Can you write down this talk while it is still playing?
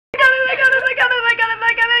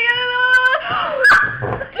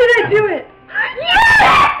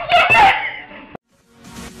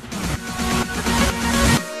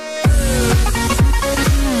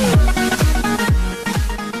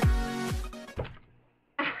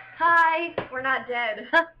Hi, we're not dead.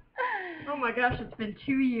 Oh my gosh, it's been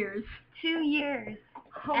 2 years. 2 years.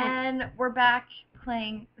 Oh And we're back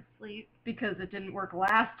playing Asleep. because it didn't work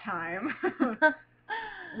last time.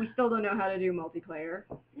 We still don't know how to do multiplayer.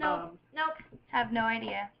 Nope. Have no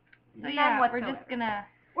idea. So None yeah, we're whatsoever. just gonna...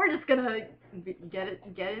 We're just gonna get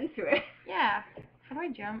into it. Yeah. How do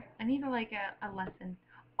I jump? I need like a lesson.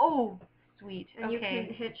 Oh, sweet. And okay. you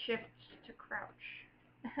can hit shift to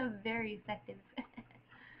crouch. Very effective. Let's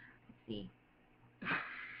see.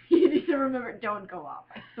 You need to remember, don't go off.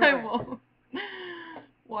 I swear. I won't.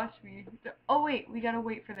 Watch me. Oh wait, we gotta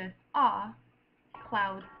wait for this. Ah,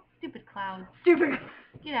 clouds. Stupid clouds. Stupid.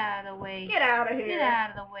 Get out of the way. Get out of here. Get out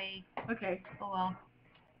of the way. Okay. Oh well.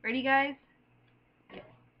 Ready, guys? Yes.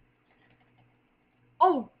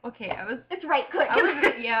 Oh, okay. It's right click.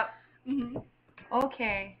 Yep. Mhm.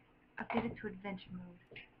 Okay. Updated to adventure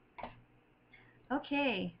mode.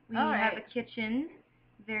 Okay. We All have right. a kitchen.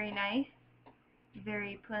 Very nice.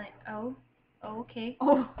 Very pleasant. Oh, okay.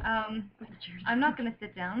 Oh. I'm not gonna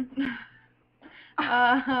sit down. Is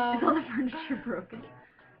all the furniture broken?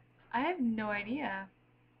 I have no idea.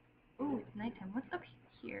 Ooh, it's nighttime. What's up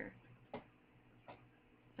here?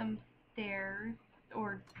 Some stairs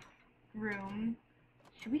or room.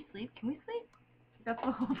 Should we sleep? Can we sleep? That's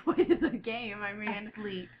the whole point of the game. I mean,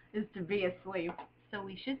 Sleep. is to be asleep. So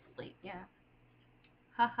we should sleep. Yeah.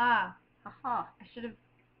 Haha. Haha. I should have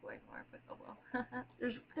way more, but oh well.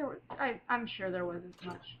 I'm sure there wasn't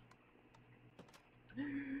much.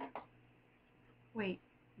 Wait.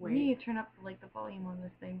 We need to turn up the volume on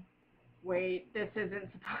this thing. Wait, this isn't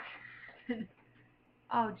supposed.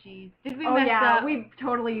 Oh jeez. Did we Oh mess yeah, up? we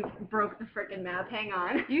totally broke the frickin' map. Hang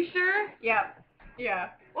on. You sure? Yep. Yeah.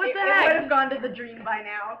 What the It heck? would have gone to the dream by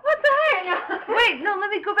now. What the heck? Wait, no, let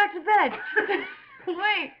me go back to bed.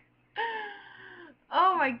 Wait.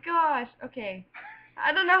 Oh my gosh. Okay.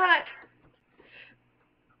 I don't know how to...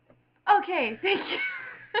 Okay, thank you.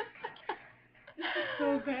 This is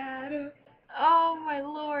so bad. Oh my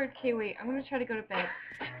lord. Okay, wait. I'm gonna try to go to bed.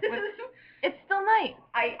 It's still night.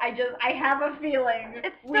 I have a feeling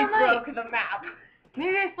It's we still night. broke the map.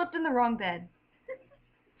 Maybe I slept in the wrong bed.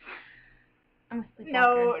 I'm a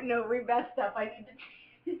sleepwalker. No, we messed up. I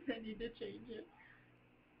need to change it.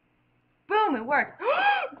 Boom, it worked.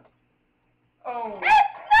 Oh. It's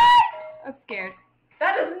night! I'm scared.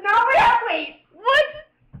 That is not what happened. Wait. What?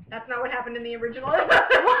 That's not what happened in the original.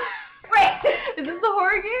 Wait. Is this a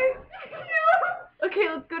horror game? No. Okay,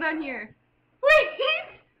 let's go down here. Wait.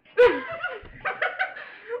 Wait,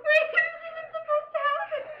 this isn't supposed to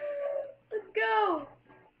happen. Let's go.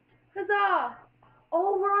 Huzzah.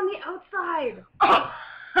 Oh, we're on the outside.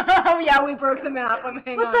 Oh yeah, we broke the map.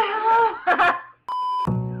 Hang What on. the hell?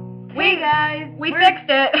 Hey guys. We fixed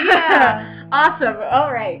it. Yeah. Awesome.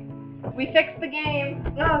 All right. We fixed the game.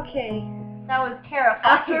 Okay. That was terrifying.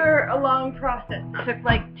 After a long process. It took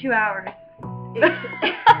like 2 hours.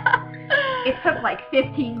 It took like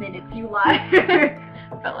 15 minutes, you lied.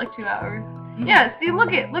 Felt like 2 hours. Yeah, see,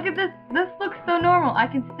 look at this. This looks so normal. I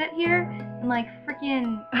can sit here and like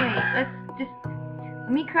freaking wait. Let's just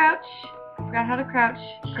let me crouch. I forgot how to crouch.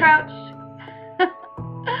 Crouch.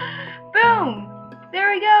 Boom. There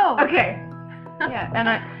we go. Okay. Yeah,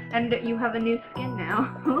 and you have a new skin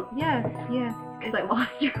now. Yes. Because I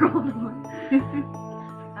lost your old one.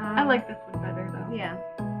 I like this one better though. Yeah.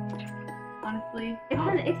 Honestly.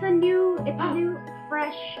 It's a new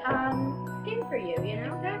fresh skin for you, you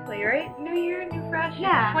know? Exactly, right? New year, new fresh.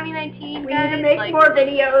 Yeah. 2019, We guys. need to make more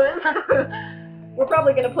videos. We're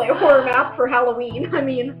probably gonna play a horror map for Halloween. I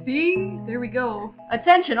mean, See? There we go.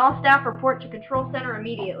 attention! All staff report to control center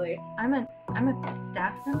immediately. I'm a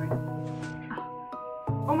staff member.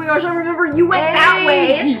 Oh my gosh! I remember you went that way,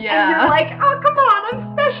 yeah. and you're like, "Oh come on,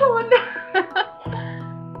 I'm special enough."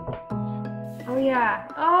 Oh yeah.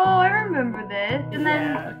 Oh, I remember this. And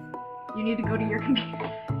then you need to go to your computer.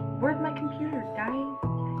 where's my computer, guys?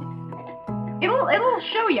 It'll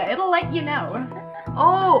show you. It'll let you know.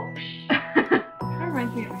 Oh. That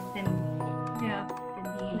reminds me of Cindy. Yeah.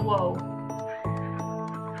 Cindy. Whoa.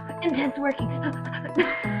 Intense working.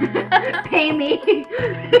 Pay me.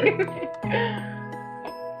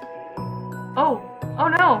 Oh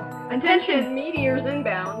no. Attention, meteors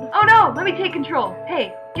inbound. Oh no, let me take control.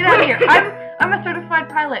 Hey, get out of here. I'm a certified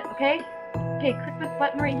pilot, okay? Okay, click this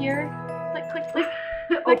button right here. Click.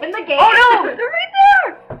 Open the gate. Oh no, they're right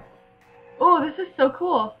there. Oh, this is so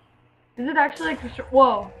cool. Is it actually like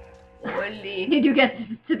whoa. Holy. Did you get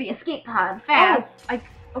to the escape pod fast? Oh,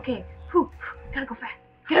 okay. Whew. Gotta go fast.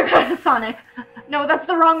 Get across the Sonic. No, that's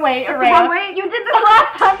the wrong way, That's Araya. the wrong way? You did this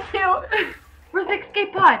last time too. Where's the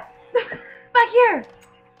escape pod? Back here.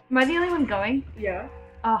 Am I the only one going? Yeah.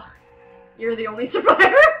 Oh, You're the only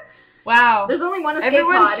survivor. Wow. There's only one escape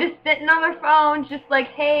Everyone's pod. just sitting on their phones, just like,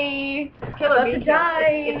 hey, Killer about to Beat die.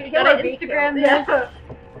 It's You gotta Killer Beat Instagram Kill.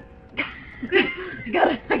 this.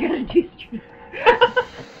 Yeah. I gotta do stream.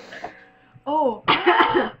 Oh,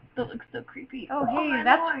 that looks so creepy. Oh, hey, my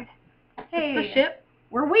that's... Lord. Hey. That's the ship?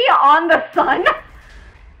 Were we on the sun?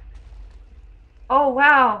 Oh,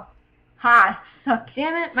 wow. Ha, suck.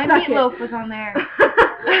 Damn it, my Suck it. meatloaf was on there.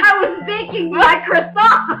 I was baking my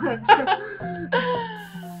croissant!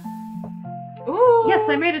 Ooh. Yes,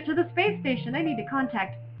 I made it to the space station. I need to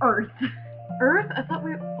contact Earth. Earth? I thought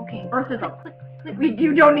we were... Okay. Earth is click, up. click, click.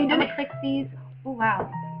 You don't need I'm to... gonna click these. Oh,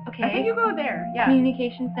 wow. Okay. I think you go there, yeah.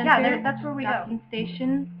 Communication center. Yeah, there, that's where we Docking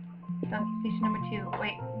station. Docking station number 2.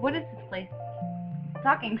 Wait, what is this place? go.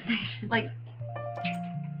 Docking station. Like...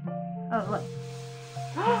 Oh, look.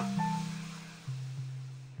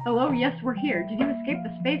 Hello, yes, we're here. Did you escape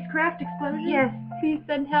the spacecraft explosion? Yes, please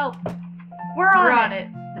send help. We're on it.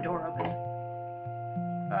 The door opens.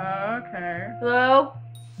 Okay. Hello?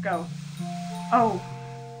 Go. Oh.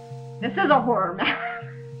 This is a horror map.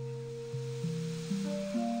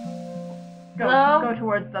 Go. Hello? Go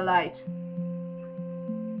towards the light.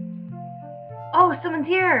 Oh, someone's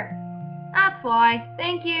here. That's why.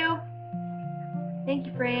 Thank you. Thank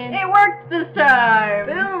you, friend. It worked this time!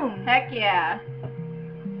 Boom. Heck yeah.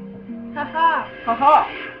 Haha. Haha.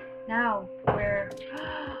 Now, where?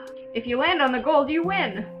 If you land on the gold, you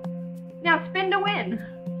win. Now spin to win.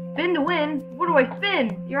 Spin to win? What do I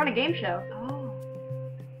spin? You're on a game show. Oh.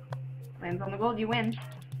 Lands on the gold, you win.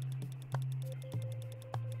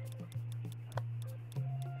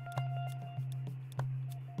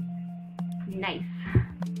 Nice.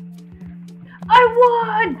 I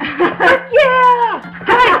won! Heck yeah!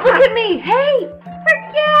 Guys, look at me! Hey!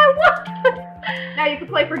 Heck yeah, I won! Now you can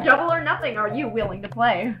play for double or nothing. Are you willing to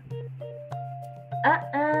play?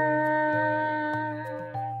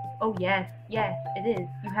 Oh, yes. Yes, it is.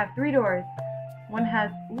 You have 3 doors. One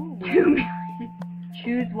has... Ooh. 2 million.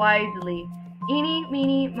 Choose wisely. Eeny,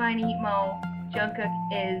 meeny, miny, mo. Jungkook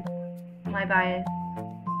is my bias.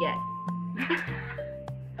 Yes.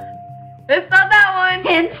 It's not that one!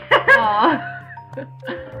 Hint. Aw.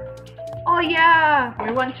 Oh, yeah!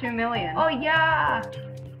 We won 2 million. Oh, yeah!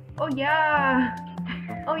 Oh, yeah!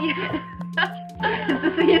 Oh, yeah! Is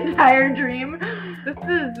this the entire dream? This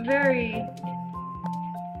is very...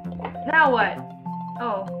 Now what?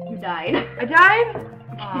 Oh. You died. I died?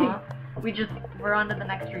 Aw. We're on to the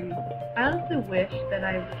next dream. I honestly wish that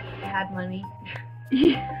I had money.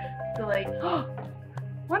 So, like...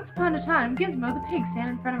 Once upon a time, Gizmo the pig sat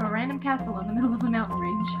in front of a random castle in the middle of a mountain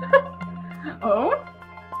range. Oh?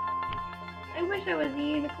 I wish I was a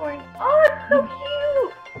unicorn. Oh, it's so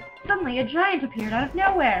cute! Suddenly, a giant appeared out of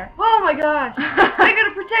nowhere. Oh my gosh! I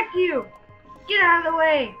gotta protect you! Get out of the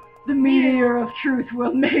way! The meteor of truth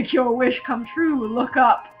will make your wish come true. Look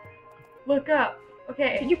up. Look up.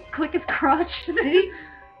 Okay. Did you click his crotch? Did he?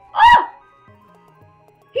 Oh!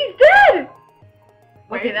 He's dead!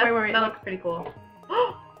 Wait, Okay, wait, that looks pretty cool.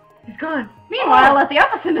 He's gone. Meanwhile, at the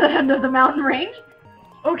opposite end of the mountain range.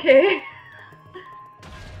 Okay.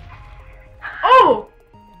 Oh!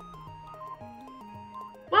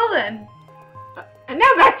 Well then. And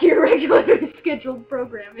now back to your regularly scheduled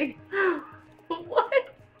programming.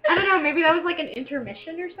 What? I don't know, maybe that was like an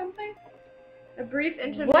intermission or something? A brief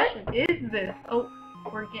intermission. What is this? Oh,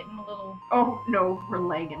 we're getting a little... Oh, no, we're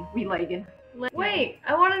lagging. We lagging. Wait,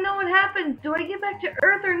 I want to know what happens. Do I get back to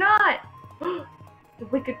Earth or not? The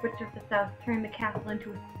Wicked Witch of the South turned the castle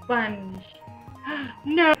into a sponge.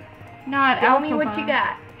 No, not Tell me Alpha what you Bomb.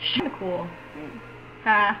 got. Cool.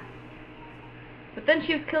 Ha. But then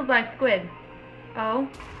she was killed by a squid. Oh.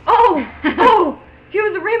 Oh! Oh! She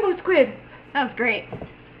was a rainbow squid! That was great.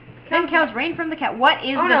 10 cows rain from the cat. What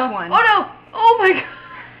is Oh this no! one? Oh no! Oh my god!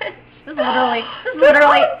 This is literally... They're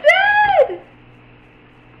all dead!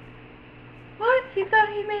 What? He thought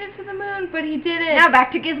he made it to the moon, but he didn't. Now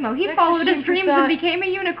back to Gizmo. He That's followed a his shame dreams for and thought. became a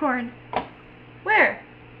unicorn. Where?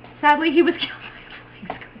 Sadly, he was killed by a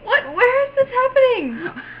flying squid. What? Where is this happening?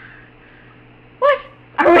 What?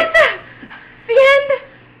 Are we... that? The end?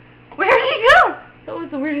 Where did he go? That was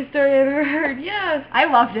the weirdest story I've ever heard. Yes. I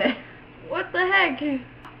loved it. What the heck?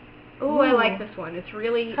 Oh, I like this one. It's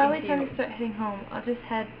really Probably time to start heading home. I'll just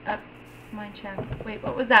head up mine shaft. Wait,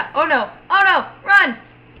 what was that? Oh no! Oh no! Run!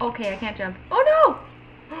 Okay, I can't jump. Oh no!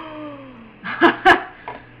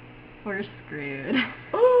 We're screwed.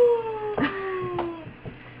 Ooh.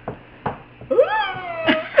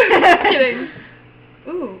 Kidding.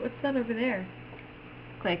 Ooh, what's that over there?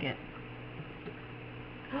 Click it.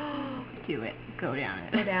 Do it. Go down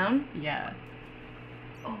it. Go down? Yeah.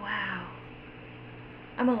 Oh wow.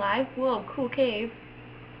 I'm alive. Whoa, cool cave.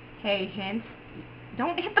 Hey, hints.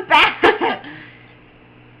 Don't hit the bat!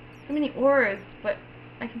 So many ores, but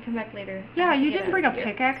I can come back later. Yeah, you didn't bring a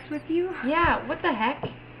pickaxe with you? Yeah, what the heck?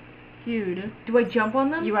 Dude. Do I jump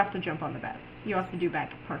on them? You have to jump on the bats. You have to do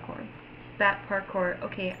bat parkour. Bat parkour.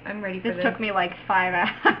 Okay, I'm ready for this. This took me like 5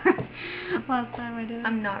 hours last time I did it.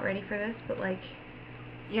 I'm not ready for this, but like...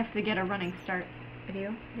 You have to get a running start. I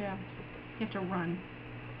do? Yeah. You have to run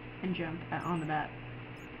and jump on the bat.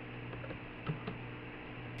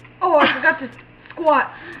 Oh, I forgot to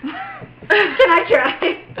squat. Can I try?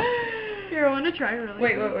 Here, I want to try really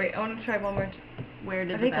Wait. quick. I want to try one more. Where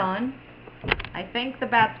did Are the they bats? gone? I think the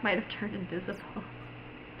bats might have turned invisible.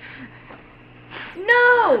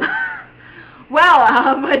 No! Well,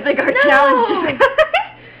 I think our challenge is...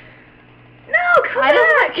 No, come I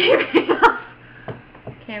back! didn't keep it up.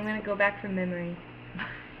 Okay, I'm gonna go back from memory.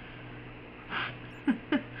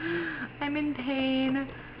 I'm in pain.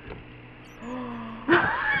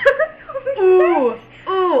 Ooh!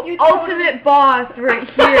 Ooh! You Ultimate boss right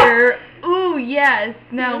here! Ooh, yes!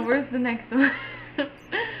 Now, where's the next one?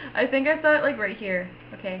 I think I saw it, like, right here.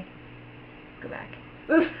 Okay. Go back.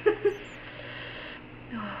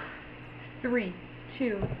 3,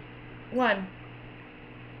 2, 1.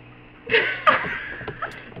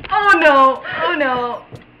 Oh no! Oh no!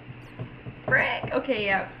 Frick! Okay,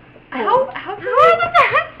 yeah. How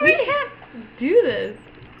we can't do this.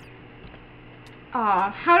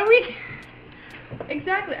 How do we...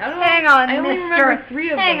 Exactly. I don't know. Hang on, I only remember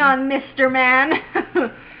 3 of them. Hang on, Mr. Man.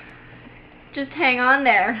 Just hang on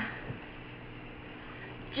there.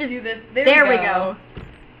 Just do this. There we go.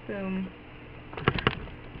 Boom.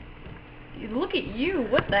 Look at you.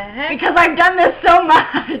 What the heck? Because I've done this so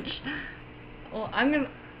much. Well, I'm gonna...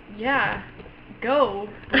 Yeah. Go.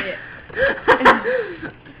 Wait.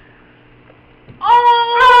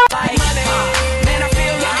 Oh! Like money, man, I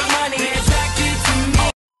feel like money attracted to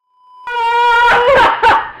me.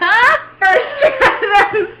 That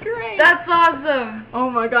was great. That's awesome. Oh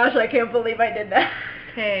my gosh, I can't believe I did that.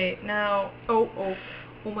 Okay, now... Oh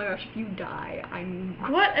my gosh, if you die, I'm...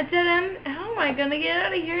 What? A dead end? How am I gonna get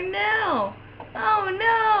out of here now? Oh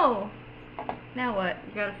no! Now what?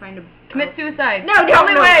 You gotta find a... Commit suicide. No, Tell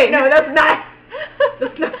me wait! No, that's not...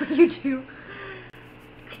 That's not what you do.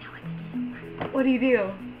 I know what to do. What do you do?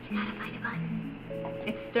 You gotta find a button.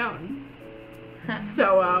 It's stone.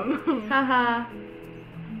 So, Haha.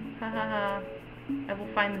 Ha. I will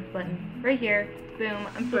find this button. Right here. Boom.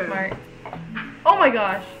 I'm so Boom. smart. Oh my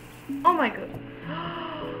gosh. Oh my god.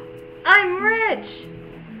 I'm rich!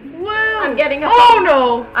 Woo! I'm getting a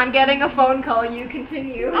no! I'm getting a phone call. You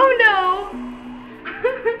continue. Oh no!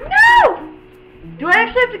 No! Do I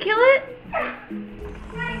actually have to kill it?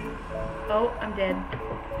 Oh, I'm dead.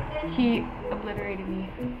 He obliterated me.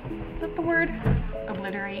 Is that the word?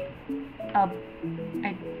 Obliterate.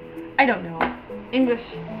 I don't know. English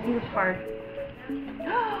hard.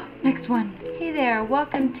 Next one. Hey there,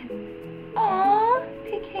 welcome to... Aww,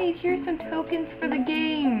 PK, here's some tokens for the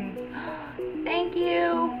game. Thank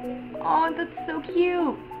you. Oh, that's so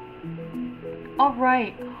cute.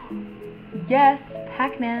 Alright. Yes,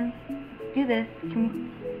 Pac-Man. Do this.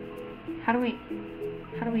 How do we...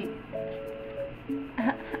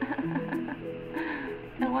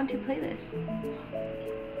 I want to play this.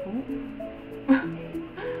 Ooh.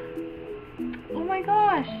 Oh my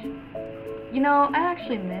gosh. You know, I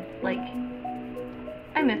actually miss,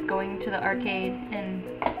 I miss going to the arcade and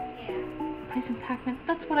play some Pac-Man.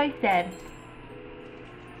 That's what I said.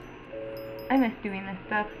 I miss doing this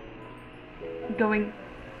stuff. Going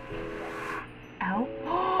out.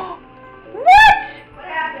 What? What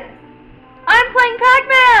happened? I'm playing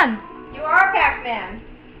Pac-Man! You are Pac-Man.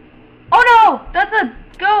 Oh no! That's a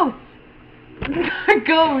ghost! A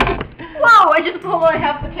ghost! Whoa, I just pulled on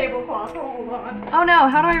half the tablecloth. Hold on. Oh no,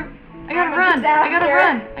 how do I gotta I'm a run! disaster.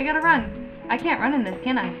 I gotta run! I can't run in this,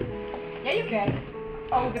 can I? Yeah, you can.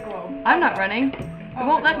 Oh, the globe. I'm not running. It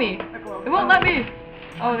won't let me. The globe. It won't let me!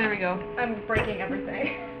 Oh, there we go. I'm breaking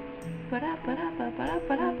everything. Oh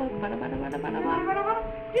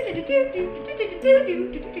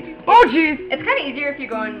jeez! It's kind of easier if you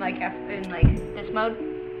go in this mode.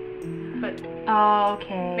 But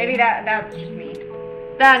Okay. maybe that's just me.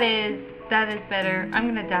 That is better. I'm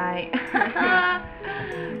gonna die.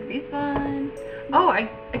 Be fun. Oh, I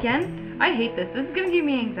hate this. This is gonna give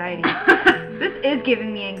me anxiety. This is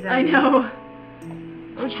giving me I anxiety. know.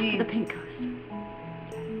 Oh jeez. The pink ghost.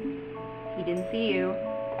 He didn't see you.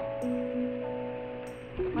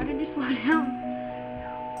 Why did you slow down?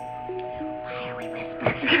 Why are we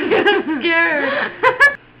whispering? I'm scared.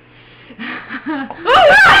 Oh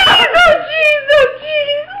jeez! Oh jeez! Oh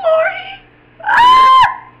jeez! Lordy!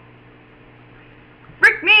 Ah!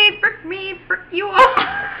 You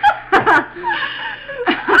are.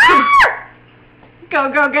 Go,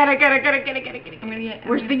 go, get it, get it, get it, get it, get it, get it. I'm gonna get.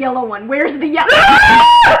 Where's the yellow one? Where's the yellow?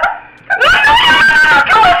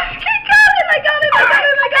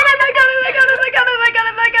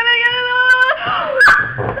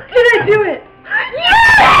 Did I do it?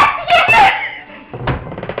 Yes! Yes!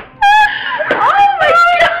 Oh my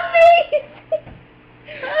goodness!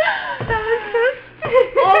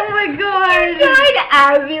 Oh my god! You died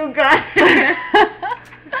as you got there.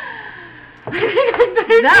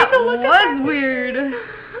 That was weird.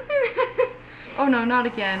 Oh no, not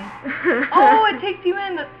again. Oh, it takes you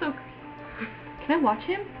in. That's so. Can I watch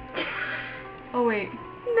him? Oh wait.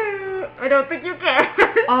 No, I don't think you can.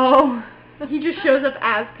 Oh. He just shows up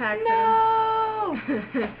as Paxton. No.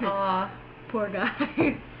 Aw. Poor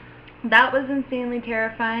guy. That was insanely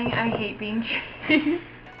terrifying. I hate being chased.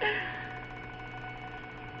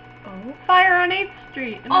 Oh, fire on 8th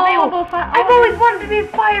Street. An Oh, available fire. I've always wanted to be a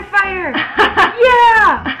firefighter.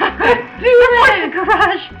 Yeah. Let's do the it.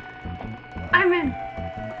 garage. I'm in.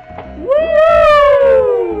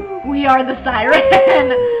 Woo! We are the siren.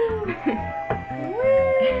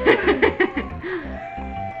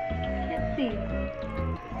 Can't see.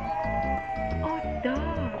 Oh, it's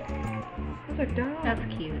dogs. Those are dogs. That's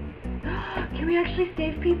cute. Can we actually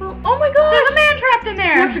save people? Oh my god! There's a man trapped in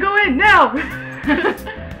there. You have to go in now.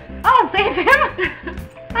 I'll save him.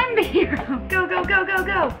 I'm the hero. Go, go, go, go,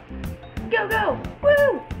 go. Go, go.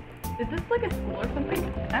 Woo! Is this like a school or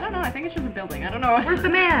something? I don't know. I think it's just a building. I don't know. Where's the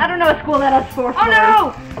man? I don't know a school that has 4 floors. Oh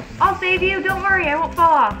no! I'll save you. Don't worry. I won't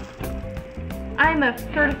fall off. I'm a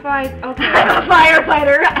certified. Okay. I'm a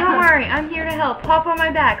firefighter. Don't worry. I'm here to help. Hop on my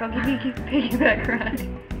back. I'll give you a piggyback ride.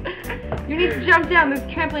 You need to jump down. There's a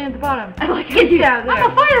trampoline at the bottom. I like Get down there.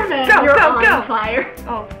 I'm a fireman. Go, You're go, on go. fire.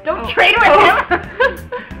 Oh. Don't oh. trade with Oh. him.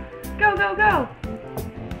 Go, go, go.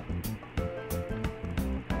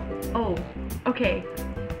 Oh. Okay.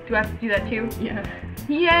 Do I have to do that too? Yeah.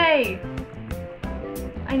 Yay!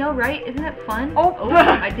 I know, right? Isn't it fun? Oh.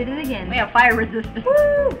 I did it again. We have fire resistance.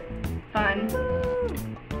 Woo! Fun.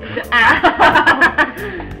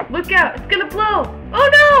 Look out! It's gonna blow! Oh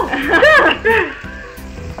no!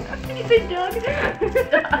 Duck! Did you say Doug?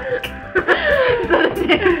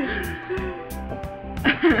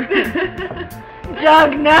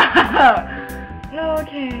 Doug, no!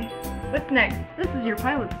 Okay. What's next? This is your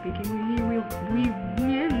pilot speaking.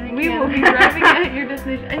 We will be driving at your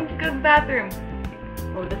destination. I need to go to the bathroom.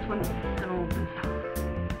 Oh, this one's so bizarre.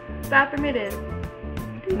 Bathroom it is.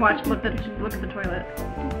 Watch, look at the toilet.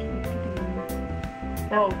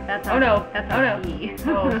 Oh, That's oh no. That's Oh our no. key.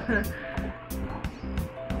 Oh.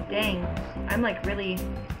 Dang. I'm like really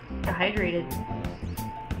dehydrated.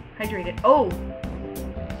 Hydrated. Oh!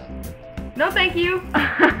 No thank you!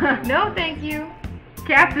 No thank you!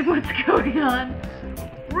 Captain, what's going on?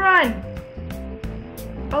 Run!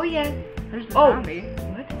 Oh yes. There's a Oh. zombie.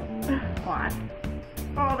 What? What?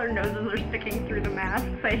 Oh, their noses are sticking through the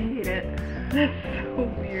masks. I hate it. That's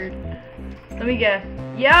so weird. Let me guess.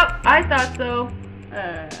 Yep, I thought so.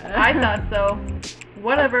 I thought so.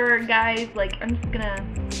 Whatever, guys. Like, I'm just gonna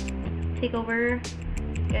take over.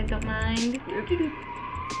 You guys don't mind.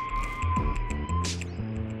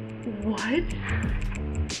 What?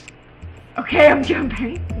 Okay, I'm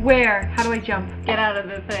jumping. Where? How do I jump? Get out of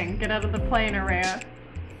the thing. Get out of the plane area.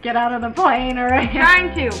 Get out of the plane area.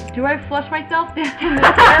 Trying to. Do I flush myself down in the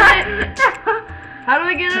toilet? How do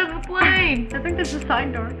I get out of the plane? I think there's a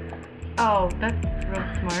side door. Oh, that's real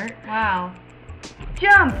smart. Wow.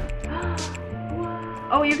 Jump!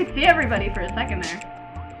 Oh, you could see everybody for a second there.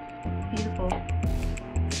 Beautiful.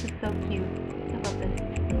 This is so cute. I love this.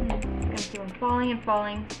 It's gonna keep on falling and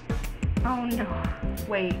falling. Oh no.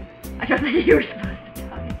 Wait. I don't think you were supposed to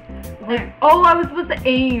die. There. Oh, I was supposed to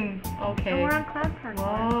aim. Okay. Oh, we're on Cloud Park.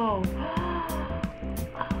 Whoa.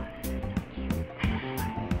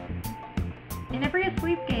 In every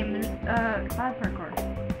Asleep game, there's Cloud Parkour.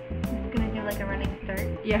 I'm just gonna do like a running start.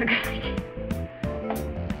 Yeah, good.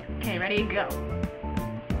 Okay, ready, go.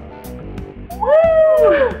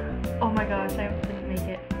 Woo! Oh my gosh, I didn't make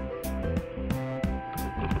it.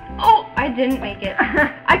 Oh, I didn't make it.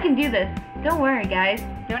 I can do this. Don't worry, guys.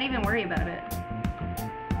 Don't even worry about it.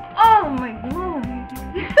 Oh my god.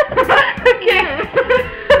 Okay.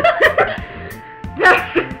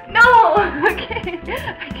 No! Okay.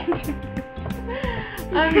 I can do this.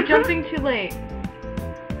 I'm jumping too late.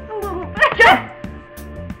 A little bit. Jump!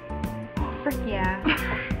 Oh, frick yeah.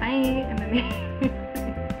 I am amazing.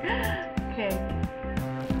 Okay.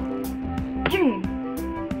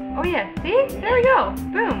 Oh yeah, see? There we go.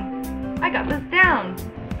 Boom. I got this down.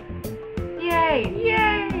 Yay.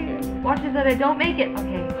 Yay. Watch it that I don't make it.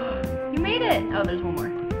 Okay. You made made it. Oh, there's one more.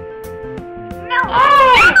 No!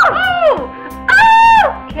 Oh!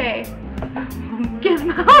 Oh! Okay.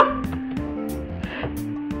 Gizmo.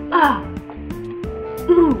 Ah.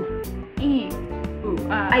 Ooh. E. Ooh,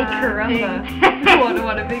 Ay caramba.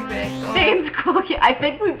 What a big bang. Oh. Same school kid. I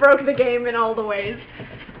think we broke the game in all the ways.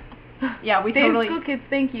 Yeah, we Same totally. school kids,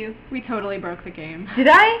 thank you. We totally broke the game. Did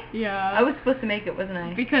I? Yeah. I was supposed to make it, wasn't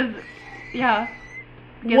I? Because, yeah.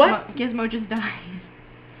 Gizmo, What? Gizmo just died.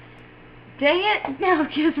 Dang it. No,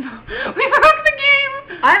 Gizmo. We broke the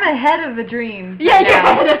game. I'm ahead of the dream. Yeah, you're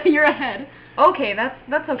now. ahead. You're ahead. Okay, that's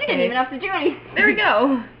okay. You didn't even have to do anything. There we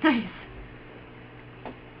go. Nice.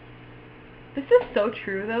 This is so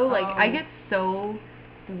true though. Like I Oh. get so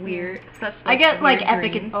weird. Such. I get like weird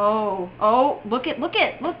epic. dreams. Oh! Look!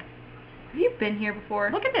 Have you been here before?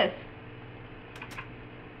 Look at this.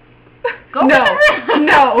 Go no, with the-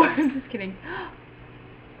 no. I'm just kidding.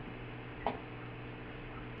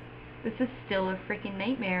 This is still a freaking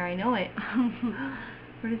nightmare. I know it.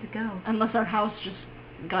 Where does it go? Unless our house just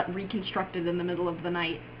got reconstructed in the middle of the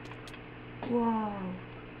night. Whoa.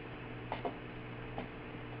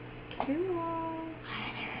 Cool.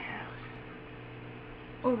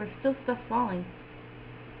 Oh, there's still stuff falling.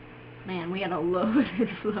 Man, we had a loaded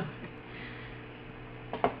floor.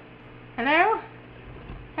 Hello?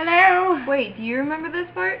 Hello? Wait, do you remember this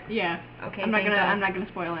part? Yeah. Okay. I'm not thank God. gonna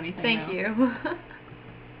spoil anything. Thank though. you.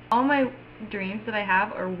 All my dreams that I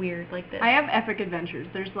have are weird like this. I have epic adventures.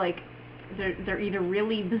 There's like, they're either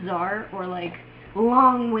really bizarre or like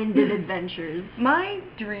long-winded adventures. My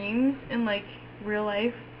dreams in like real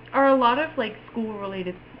life are a lot of like school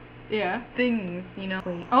related Yeah. things, you know.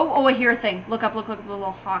 Wait. Oh, I hear a thing. Look up, the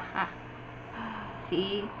little ha.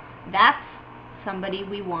 See? That's somebody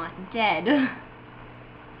we want dead.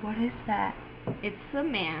 What is that? It's a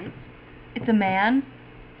man. It's a man?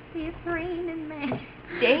 It's raining man.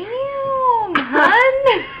 Damn,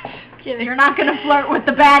 hun! Kidding. You're not gonna flirt with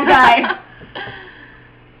the bad guy.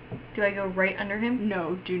 Do I go right under him?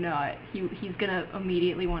 No, do not. He's gonna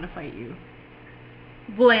immediately want to fight you.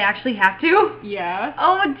 Will I actually have to? Yeah.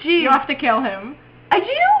 Oh, geez. You have to kill him. I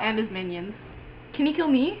do? And his minions. Can he kill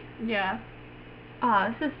me? Yeah.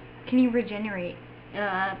 Ah, this is... Can he regenerate?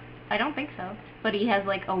 I don't think so. But he has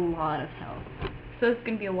like a lot of health. So it's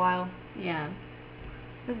gonna be a while. Yeah.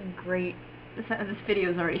 This is great. This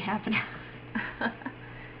video's already happened.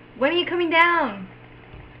 When are you coming down?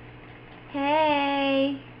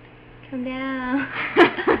 Hey, come down.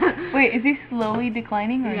 Wait, is he slowly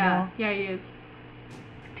declining or no? Yeah, he is.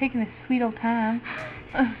 Taking a sweet old time.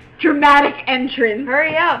 Dramatic entrance.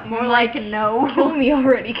 Hurry up! More like a no. Kill me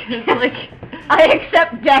already, cause like I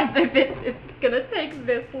accept death if it's gonna take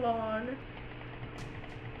this long.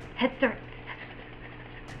 head start.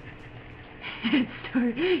 Head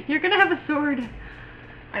start. You're gonna have a sword.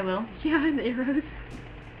 I will. Yeah, and arrows.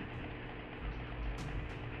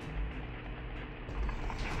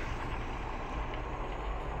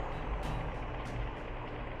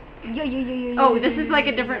 Yeah. Oh, this is like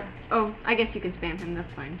a different... Oh, I guess you can spam him,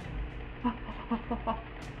 that's fine.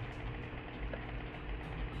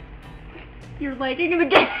 You're liking the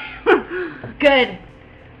game! Good.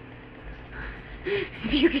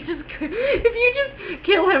 If you just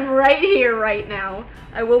kill him right here, right now,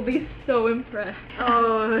 I will be so impressed.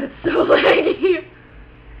 Oh, it's so laggy.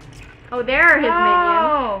 Oh, there are his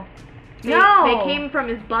minions. No. They came from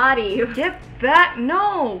his body. Get back.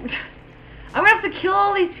 No. I'm gonna have to kill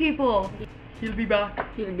all these people. He'll be back.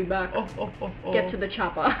 He'll be back. Oh. Get to the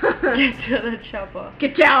chopper. Get to the chopper.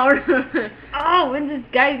 Get down. Oh, when's this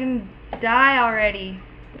guy gonna die already?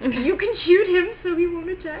 You can shoot him so he won't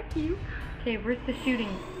attack you. Okay, where's the shooting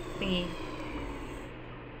thingy?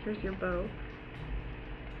 Here's your bow.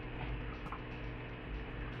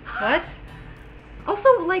 What?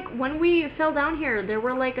 Also, like, when we fell down here, there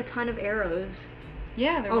were, like, a ton of arrows.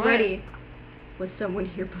 Yeah, there already. Was someone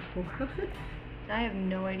here before us? I have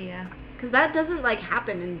no idea. Because that doesn't, like,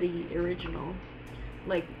 happen in the original.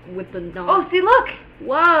 Like, with the non... Oh, see, look!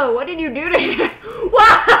 Whoa, what did you do to him?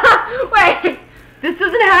 Whoa! Wait! This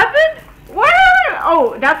doesn't happen? What?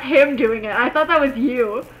 Oh, that's him doing it. I thought that was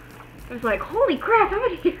you. I was like, holy crap, how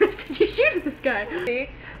many arrows did you shoot at this guy? See?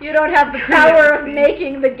 You don't have the power of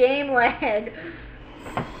making the game lag.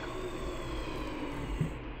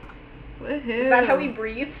 Woohoo. Is that how he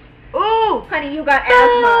breathes? Ooh! Honey, you got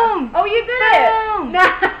Boom! asthma. Oh, you did Boom!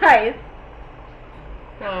 it! Nice.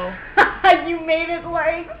 Whoa. You made it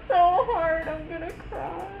like so hard. I'm gonna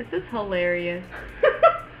cry. This is hilarious.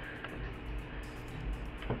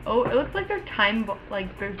 Oh, it looks like they're there's Time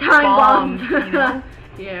bombs, bombs. you know?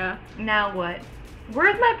 Yeah. Now what?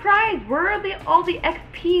 Where's my prize? Where are all the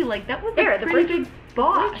XP? Like, that was There, a the pretty bridge. big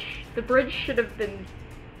boss. Bridge. The bridge should have been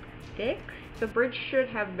fixed? The bridge should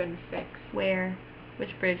have been fixed. Where?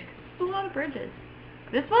 Which bridge? There's a lot of bridges.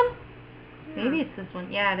 This one? Yeah. Maybe it's this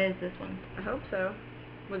one. Yeah, it is this one. I hope so.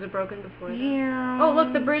 Was it broken before that? Yeah. Oh,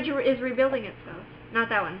 look, the bridge is rebuilding itself. Not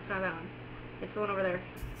that one. It's not that one. It's the one over there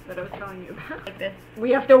that I was telling you about. Like this.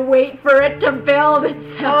 We have to wait for it to build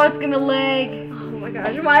itself. Oh, it's gonna lag. Oh my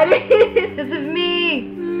gosh, why did This is me.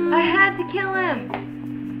 I had to kill him.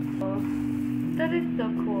 That is so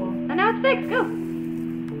cool. And now it's fixed. Go.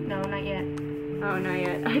 No, not yet. Oh, not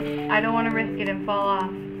yet. I don't want to risk it and fall off.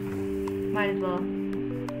 Might as well.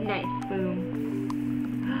 Nice. Boom.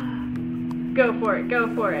 Go for it. Go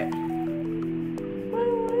for it.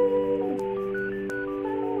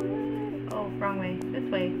 Oh, wrong way. This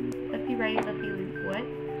way. Lefty, right, lefty, loop. What?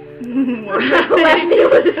 Lefty,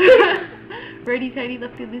 loosey. Righty, tighty,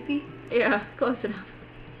 lefty, loosey. Yeah, close enough.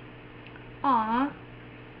 Aw.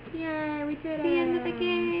 Yay, we did it. The end of the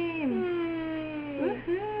game. Yay.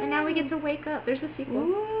 Woohoo. And now we get to wake up. There's a sequel.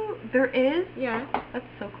 Ooh, there is? Yeah. That's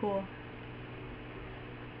so cool.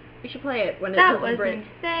 We should play it when it That doesn't was break.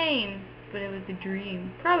 insane. But it was a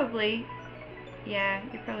dream. Probably. Yeah,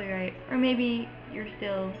 you're probably right. Or maybe you're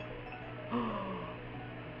still...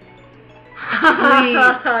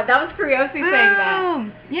 That was Creosy saying that.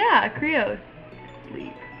 Boom! Yeah, Creos.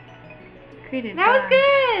 Sleep. Created That was by-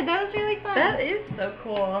 good. That was really fun. That is so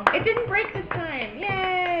cool. It didn't break this time.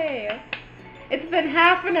 Yay! It's been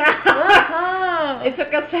half an hour. Uh-huh. It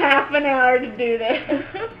took us half an hour to do this.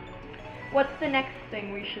 What's the next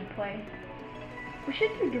thing we should play? We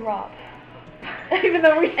should do drop. Even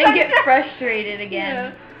though we And get frustrated again.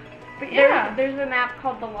 Yeah. But yeah. There's a map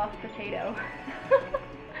called the Lost Potato.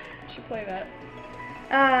 Should play that.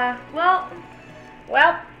 Well,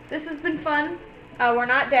 Well, this has been fun. we're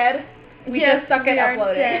not dead. We Yes, just suck at we aren't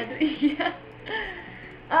uploading. dead.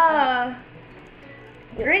 Yeah.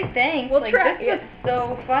 Great, thanks. We'll like, try- this was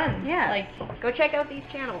so fun. Yeah. Like, Go check out these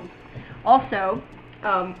channels. Also,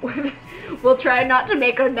 we'll try not to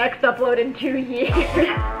make our next upload in 2 years.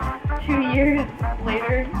 2 years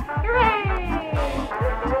later. Hooray!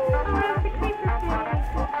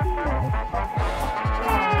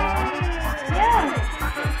 Yeah.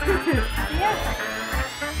 Yeah.